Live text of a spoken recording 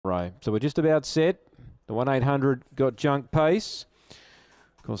Right, so we're just about set. The 1-800 got junk pace.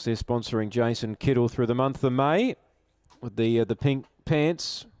 Of course, they're sponsoring Jason Kittel through the month of May with the pink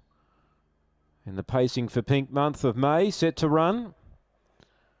pants and the pacing for pink month of May. Set to run.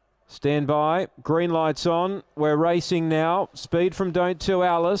 Stand by. Green lights on. We're racing now. Speed from Don't Tell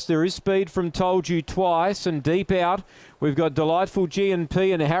Alice. There is speed from Told You Twice. And deep out, we've got Delightful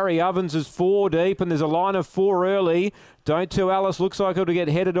G&P and Harry Ovens is 4 deep. And there's a line of 4 early. Don't Tell Alice looks like it'll get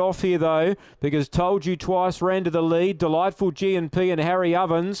headed off here, though, because Told You Twice ran to the lead. Delightful G&P and Harry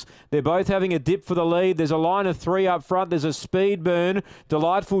Ovens, they're both having a dip for the lead. There's a line of 3 up front. There's a speed burn.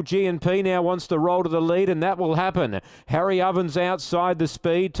 Delightful G&P now wants to roll to the lead, and that will happen. Harry Ovens outside the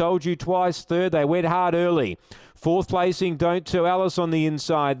speed. Told You Twice third. They went hard early. Fourth placing, Don't Tell Alice on the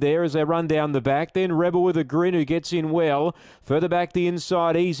inside there as they run down the back. Then Rebel with a Grin, who gets in well. Further back the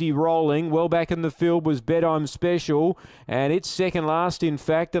inside, Easy Rolling. Well back in the field was Bedtime Special. And it's second last, in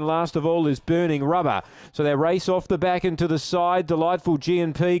fact. And last of all is Burning Rubber. So they race off the back and to the side. Delightful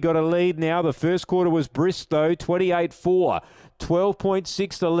G&P got a lead now. The first quarter was brisk, though, 28-4.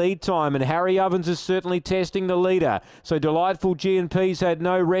 12.6 the lead time, and Harry Ovens is certainly testing the leader. So Delightful G&P's had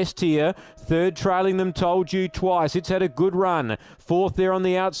no rest here. Third trailing them, Told You Twice. It's had a good run. Fourth there on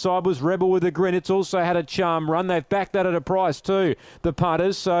the outside was Rebel with a Grin. It's also had a charm run. They've backed that at a price too, the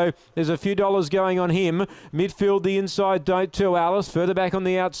punters. So there's a few dollars going on him. Midfield the inside, Don't Tell Alice. Further back on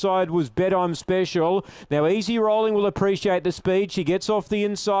the outside was Bedtime Special. Now Easy Rolling will appreciate the speed. She gets off the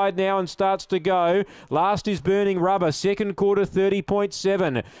inside now and starts to go. Last is Burning Rubber. Second quarter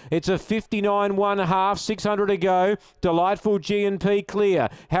 30.7. It's a 59.5, 600 to go. Delightful G&P clear.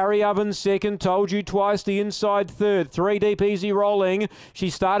 Harry Ovens second. Told You Twice the inside third. 3 deep, Easy Rolling.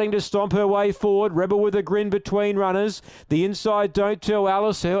 She's starting to stomp her way forward. Rebel with a Grin between runners. The inside, Don't Tell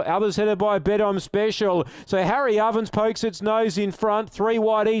Alice. Others headed by Bedtime Special. So Harry Ovens pokes its nose in front. 3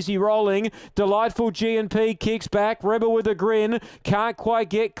 wide, Easy Rolling. Delightful G&P kicks back. Rebel with a Grin. Can't quite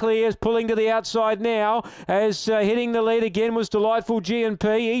get clear. Pulling to the outside now. As hitting the lead again was Delightful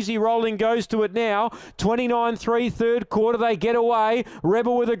G&P. Easy Rolling goes to it now. 29-3 third quarter. They get away.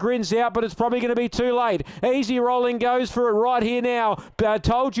 Rebel with a Grin's out, but it's probably going to be too late. Easy Rolling goes for it right here now.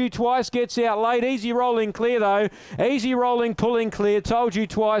 Told You Twice gets out late. Easy Rolling clear though. Easy Rolling pulling clear. Told You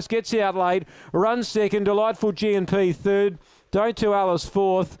Twice gets out late. Runs second. Delightful G&P third. Don't Tell Alice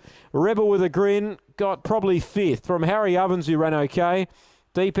fourth. Rebel with a Grin got probably fifth from Harry Ovens, who ran okay.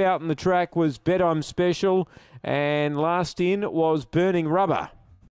 Deep out in the track was Bedtime Special, and last in was Burning Rubber.